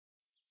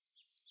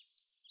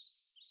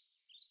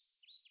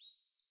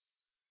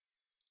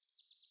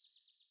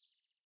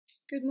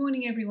Good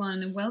morning,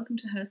 everyone, and welcome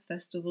to Hurst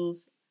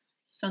Festival's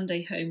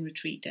Sunday Home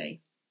Retreat Day.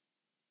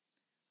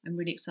 I'm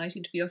really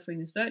excited to be offering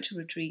this virtual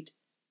retreat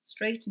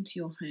straight into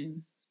your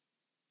home.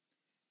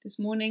 This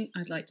morning,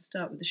 I'd like to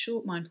start with a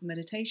short mindful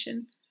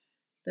meditation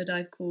that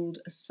I've called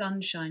a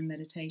sunshine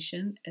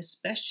meditation,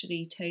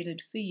 especially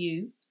tailored for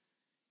you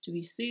to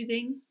be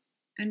soothing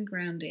and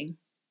grounding.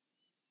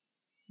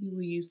 We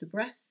will use the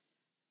breath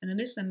and a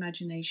little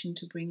imagination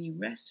to bring you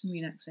rest and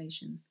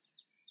relaxation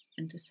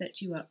and to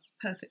set you up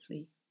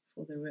perfectly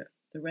for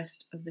the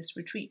rest of this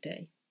retreat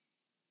day.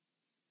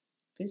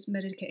 This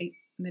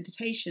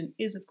meditation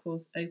is, of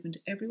course, open to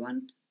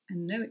everyone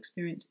and no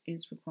experience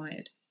is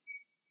required.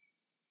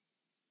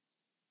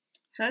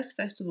 Hurst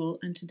Festival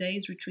and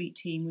today's retreat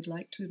team would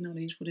like to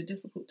acknowledge what a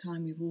difficult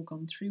time we've all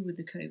gone through with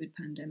the COVID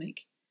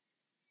pandemic,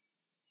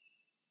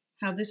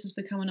 how this has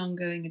become an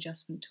ongoing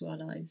adjustment to our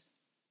lives,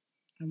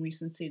 and we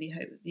sincerely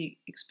hope that the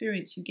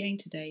experience you gain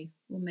today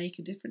will make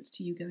a difference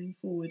to you going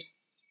forward.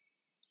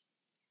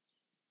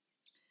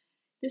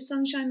 This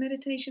sunshine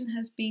meditation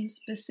has been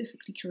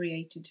specifically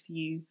created for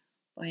you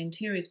by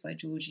Interiors by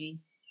Georgie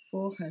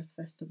for Hurst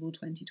Festival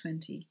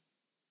 2020.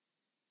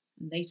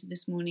 And later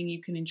this morning you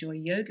can enjoy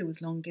yoga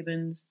with Long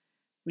Gibbons,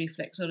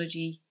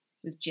 reflexology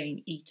with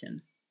Jane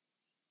Eaton.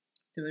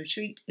 The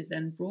retreat is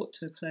then brought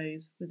to a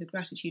close with a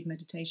gratitude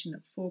meditation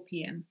at 4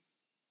 p.m.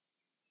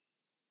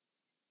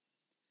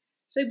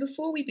 So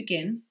before we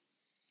begin,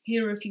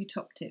 here are a few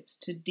top tips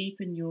to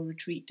deepen your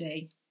retreat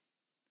day.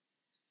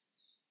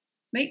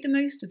 Make the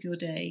most of your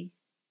day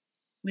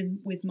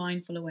with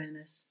mindful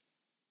awareness.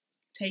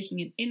 Taking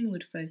an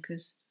inward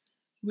focus,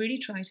 really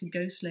try to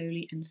go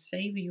slowly and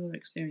savour your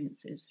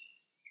experiences.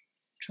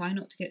 Try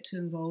not to get too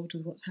involved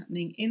with what's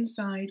happening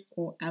inside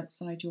or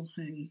outside your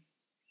home.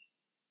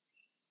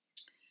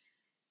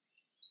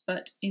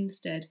 But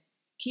instead,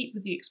 keep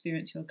with the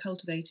experience you're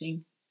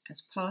cultivating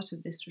as part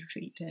of this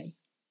retreat day.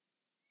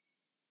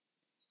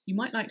 You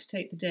might like to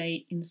take the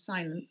day in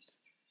silence,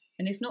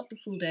 and if not the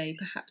full day,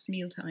 perhaps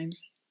meal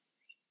times.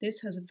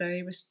 This has a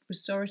very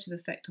restorative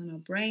effect on our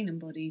brain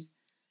and bodies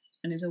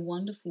and is a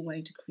wonderful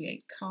way to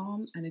create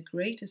calm and a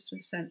greater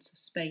sense of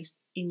space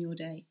in your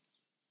day.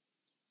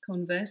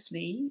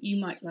 Conversely,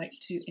 you might like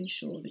to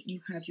ensure that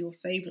you have your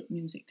favourite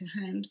music to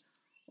hand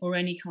or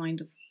any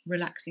kind of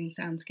relaxing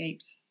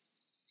soundscapes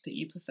that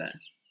you prefer.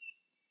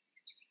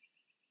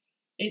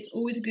 It's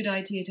always a good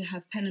idea to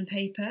have pen and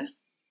paper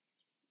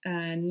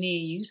near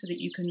you so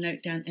that you can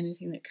note down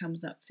anything that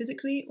comes up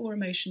physically or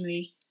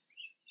emotionally.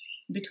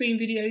 Between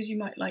videos, you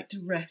might like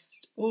to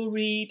rest or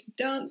read,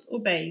 dance or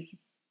bathe.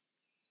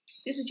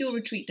 This is your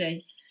retreat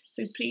day,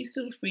 so please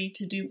feel free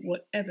to do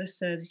whatever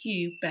serves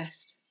you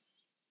best.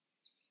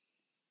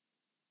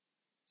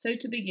 So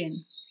to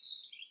begin,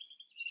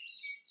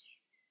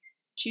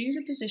 choose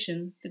a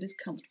position that is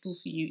comfortable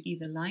for you,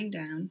 either lying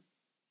down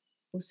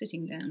or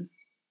sitting down.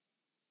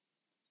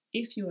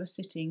 If you are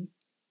sitting,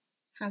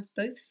 have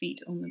both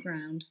feet on the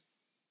ground.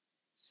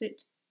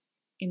 Sit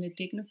in a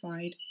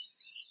dignified,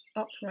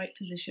 upright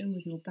position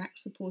with your back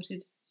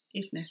supported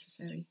if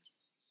necessary.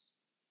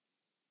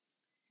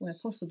 Where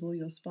possible,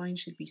 your spine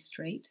should be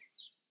straight,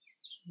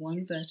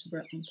 one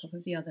vertebra on top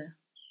of the other,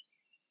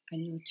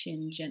 and your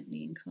chin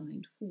gently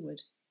inclined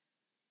forward.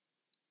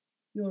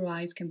 Your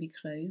eyes can be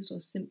closed or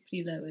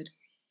simply lowered,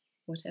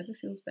 whatever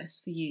feels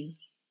best for you.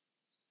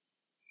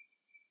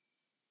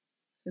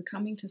 So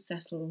coming to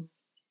settle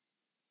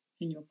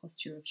in your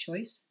posture of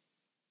choice,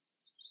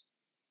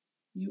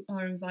 you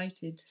are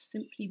invited to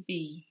simply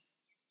be.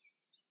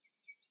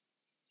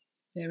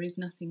 There is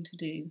nothing to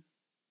do.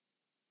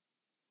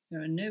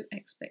 There are no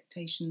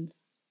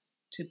expectations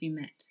to be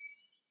met.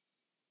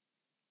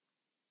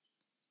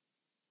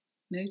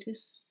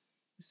 Notice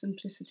the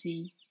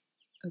simplicity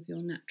of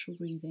your natural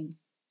breathing.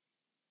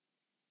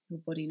 Your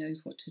body knows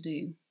what to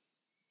do.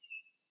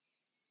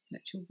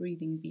 Let your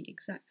breathing be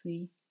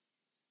exactly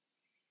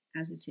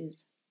as it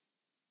is.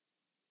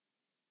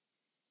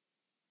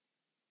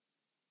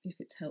 If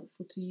it's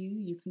helpful to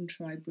you, you can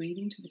try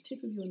breathing to the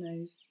tip of your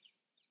nose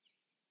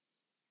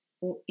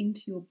or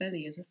into your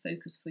belly as a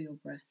focus for your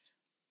breath.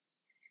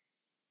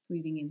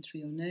 Breathing in through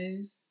your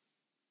nose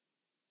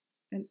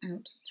and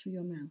out through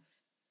your mouth.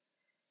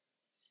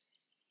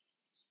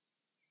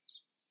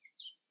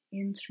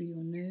 In through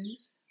your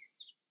nose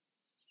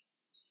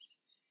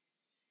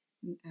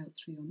and out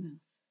through your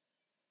mouth.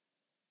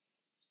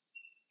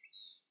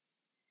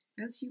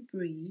 As you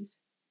breathe,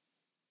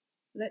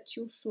 let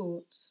your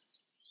thoughts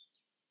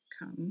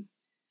come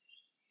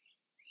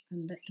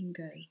and let them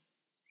go.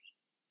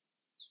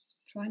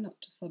 Try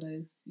not to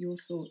follow your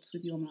thoughts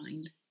with your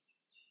mind.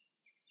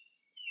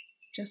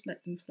 Just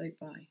let them float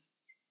by.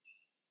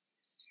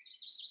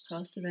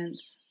 Past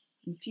events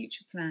and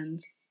future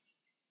plans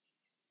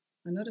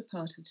are not a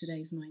part of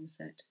today's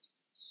mindset.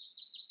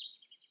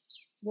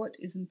 What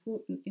is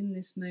important in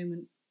this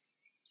moment,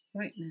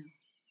 right now?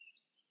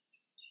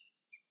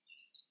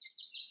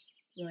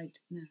 Right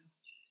now.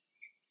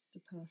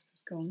 The past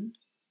has gone,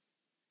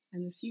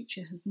 and the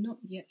future has not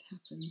yet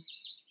happened.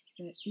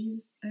 There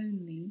is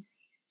only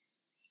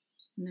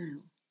now.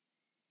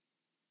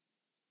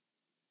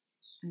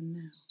 and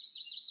now.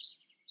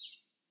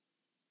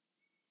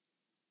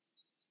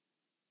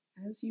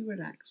 As you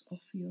relax,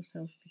 offer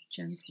yourself a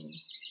gentle,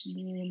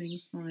 warming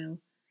smile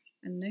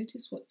and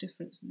notice what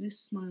difference this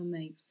smile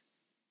makes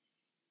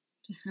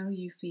to how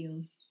you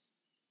feel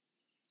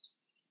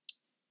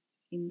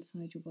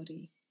inside your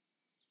body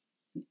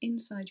and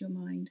inside your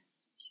mind.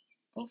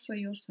 Offer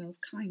yourself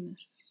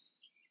kindness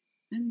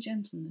and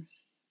gentleness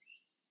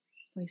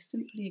by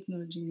simply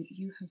acknowledging that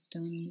you have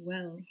done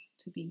well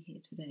to be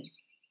here today.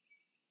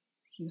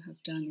 You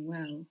have done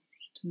well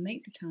to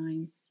make the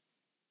time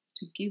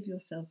to give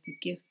yourself the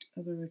gift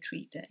of a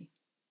retreat day.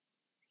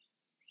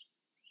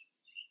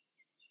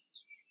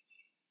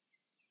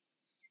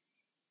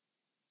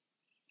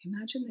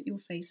 Imagine that your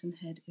face and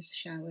head is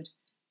showered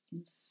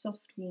in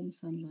soft, warm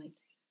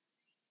sunlight.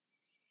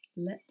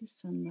 Let the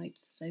sunlight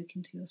soak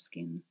into your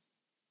skin,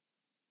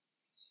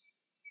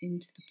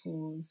 into the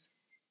pores,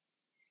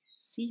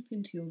 seep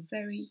into your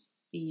very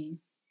being.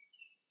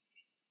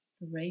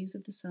 The rays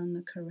of the sun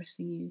are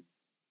caressing you,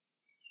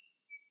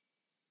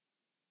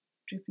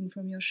 dripping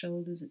from your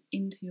shoulders and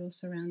into your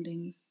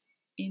surroundings,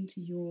 into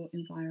your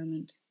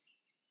environment.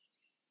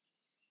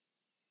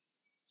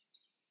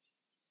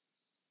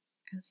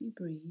 As you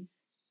breathe,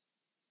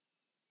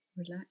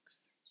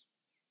 relax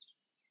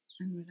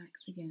and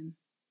relax again.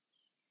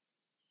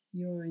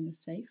 You are in the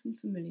safe and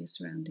familiar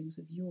surroundings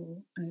of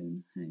your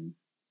own home.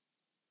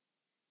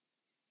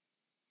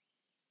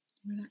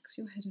 Relax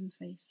your head and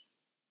face.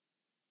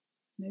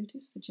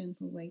 Notice the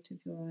gentle weight of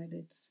your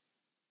eyelids,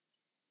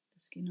 the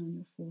skin on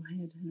your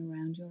forehead and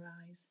around your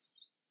eyes.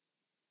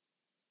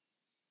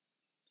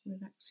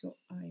 Relax your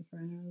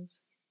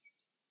eyebrows,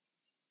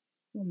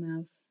 your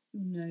mouth,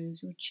 your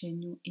nose, your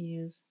chin, your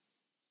ears.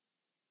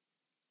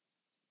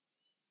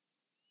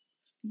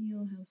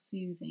 Feel how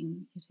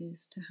soothing it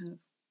is to have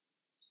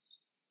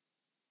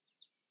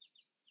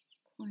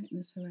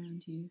quietness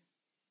around you,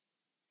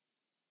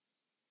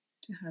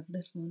 to have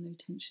little or no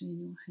tension in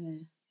your hair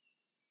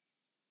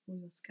or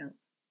your scalp.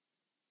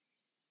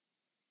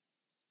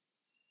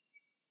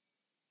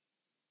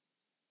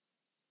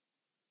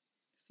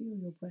 Feel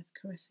your breath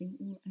caressing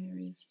all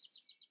areas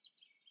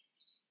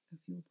of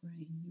your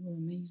brain, your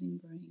amazing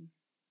brain,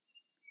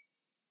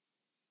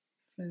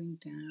 flowing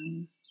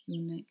down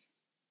your neck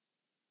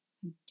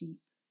and deep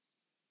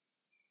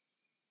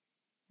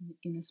in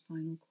the inner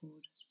spinal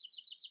cord.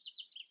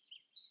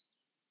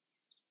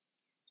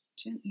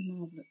 Gently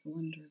marvel at the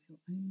wonder of your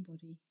own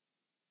body.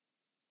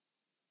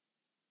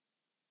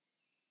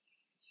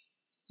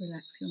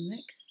 Relax your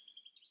neck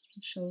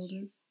and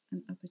shoulders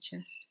and upper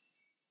chest.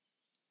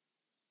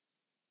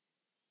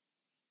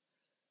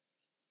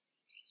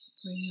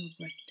 Bring your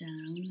breath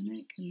down the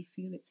neck and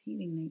feel its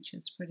healing nature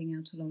spreading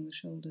out along the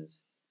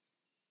shoulders,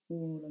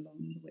 all along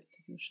the width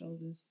of your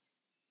shoulders,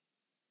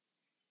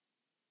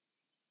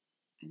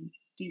 and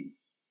deep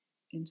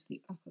into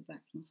the upper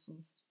back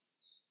muscles.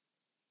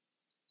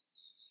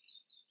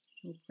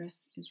 Your breath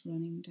is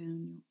running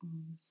down your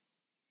arms,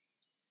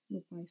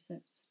 your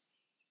biceps,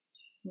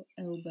 your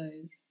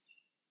elbows,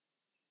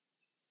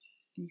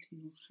 into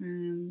your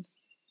hands,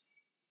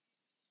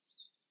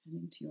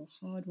 and into your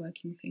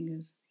hard-working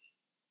fingers.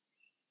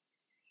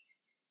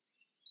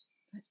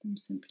 Let them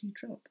simply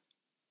drop.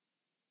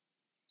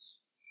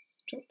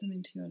 Drop them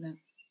into your lap.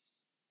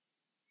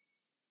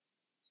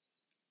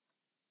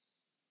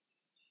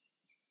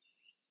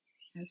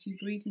 As you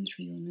breathe in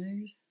through your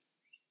nose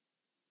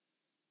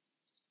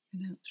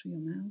and out through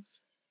your mouth,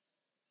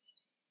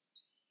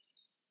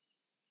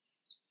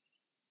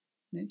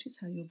 notice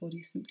how your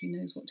body simply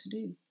knows what to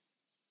do.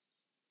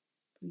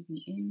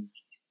 Breathing in,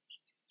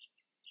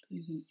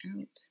 breathing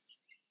out,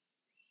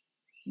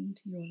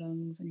 into your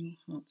lungs and your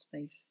heart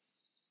space,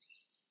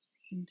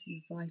 into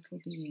your vital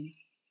being.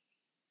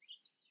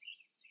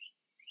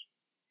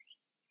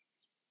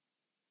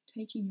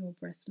 Taking your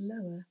breath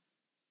lower,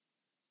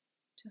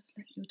 just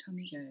let your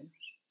tummy go.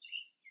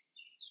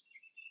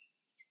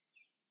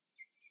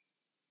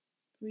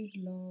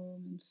 Breathe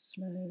long and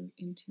slow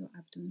into your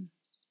abdomen,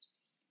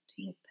 into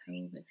your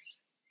pelvis,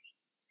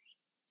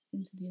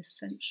 into the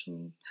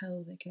essential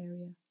pelvic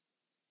area.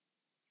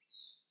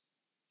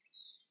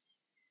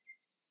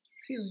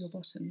 Feel your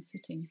bottom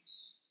sitting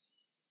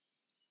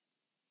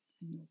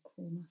and your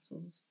core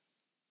muscles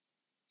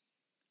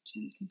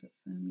gently but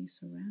firmly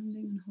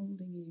surrounding and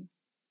holding you.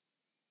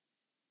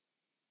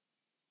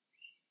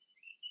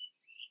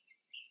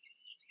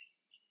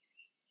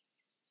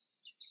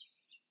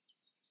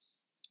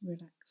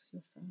 Relax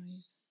your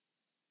thighs,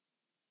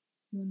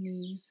 your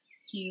knees,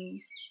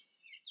 heels,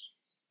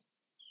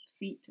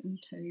 feet and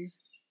toes.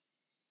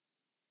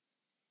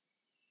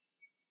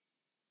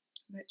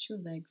 Let your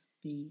legs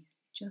be,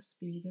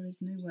 just be. There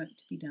is no work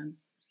to be done.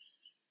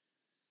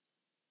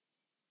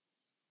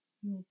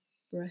 Your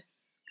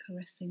breath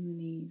caressing the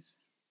knees,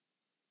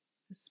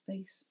 the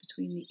space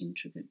between the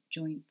intricate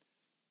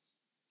joints,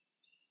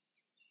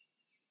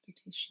 the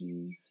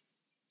tissues,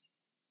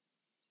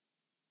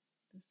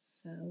 the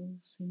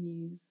cells,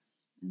 sinews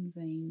and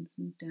veins,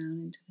 and down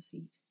into the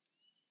feet.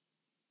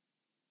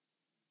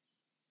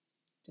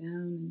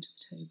 down into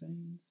the toe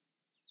bones.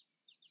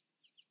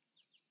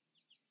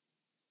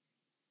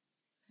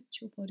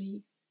 Let your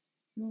body,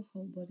 your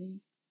whole body,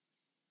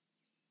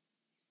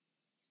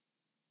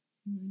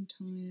 your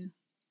entire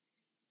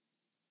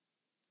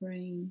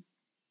brain,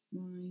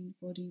 mind,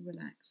 body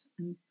relax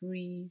and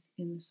breathe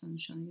in the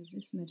sunshine of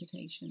this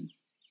meditation.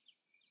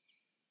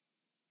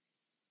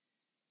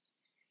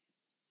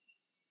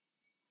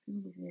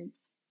 Feel the warmth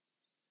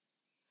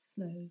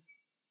flow.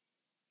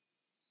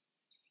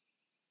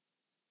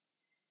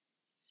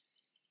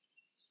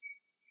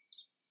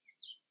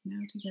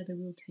 Now together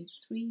we'll take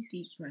 3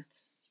 deep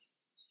breaths.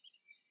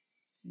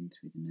 In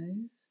through the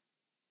nose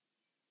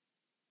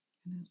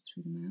and out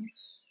through the mouth.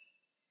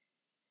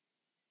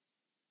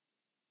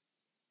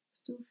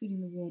 Still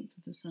feeling the warmth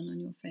of the sun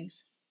on your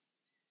face,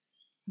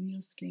 on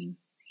your skin.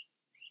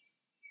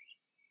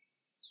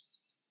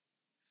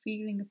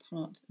 Feeling a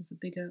part of the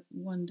bigger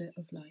wonder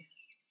of life.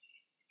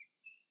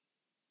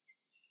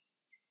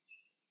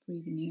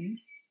 Breathing in.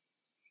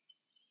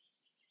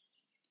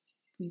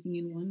 Breathing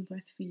in 1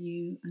 breath for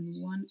you and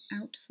 1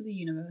 out for the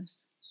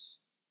universe.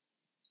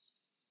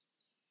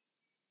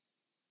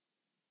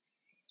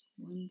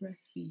 1 breath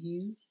for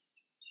you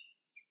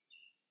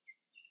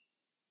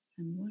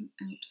and 1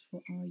 out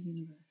for our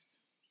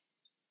universe.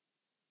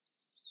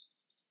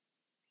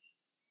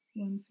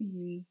 1 for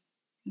you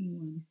and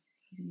 1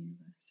 for the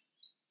universe.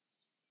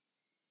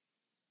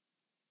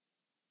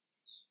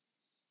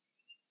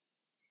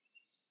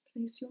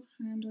 Place your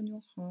hand on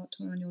your heart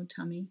or on your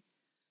tummy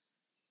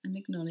and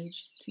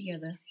acknowledge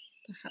together,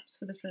 perhaps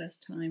for the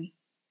first time,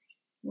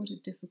 what a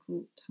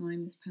difficult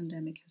time this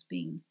pandemic has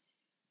been.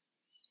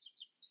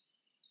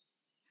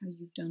 How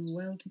you've done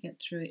well to get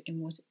through it in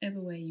whatever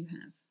way you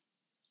have.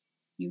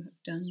 You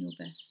have done your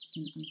best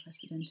in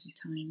unprecedented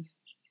times,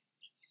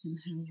 and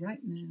how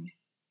right now,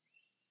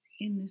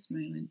 in this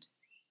moment,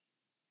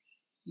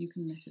 you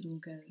can let it all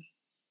go.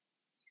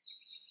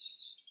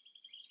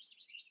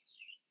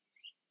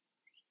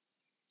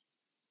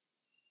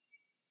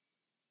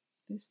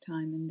 This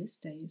time and this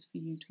day is for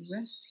you to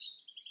rest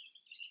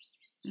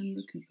and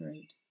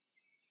recuperate.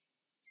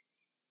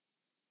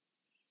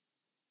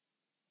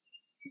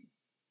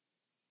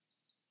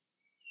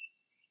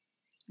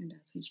 And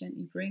as we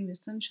gently bring the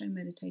sunshine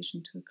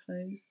meditation to a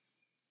close,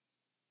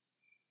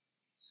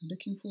 and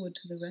looking forward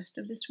to the rest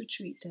of this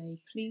retreat day,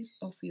 please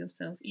offer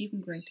yourself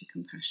even greater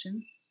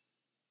compassion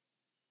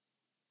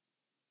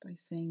by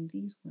saying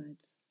these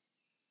words,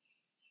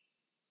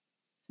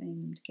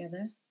 saying them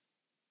together.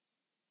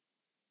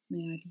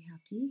 May I be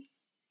happy,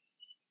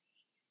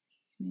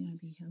 may I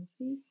be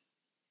healthy,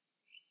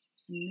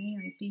 and may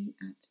I be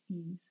at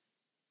ease.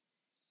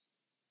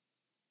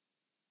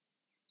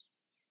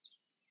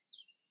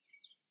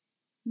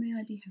 May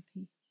I be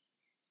happy,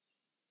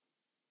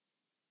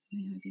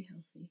 may I be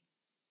healthy,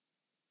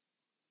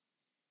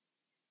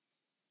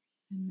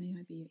 and may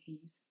I be at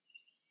ease.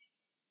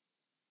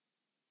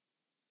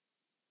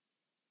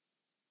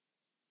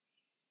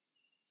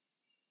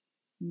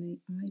 May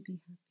I be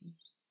happy,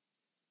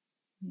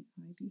 may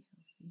I be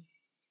healthy,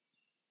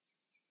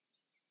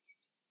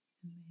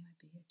 and may I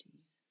be at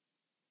ease.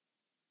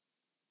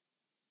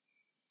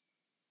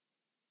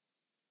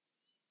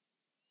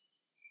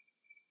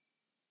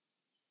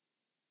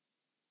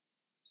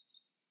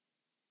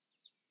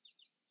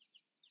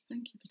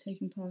 Thank you for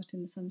taking part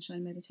in the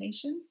sunshine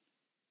meditation.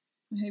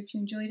 I hope you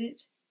enjoyed it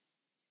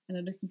and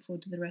are looking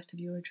forward to the rest of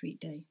your retreat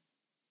day.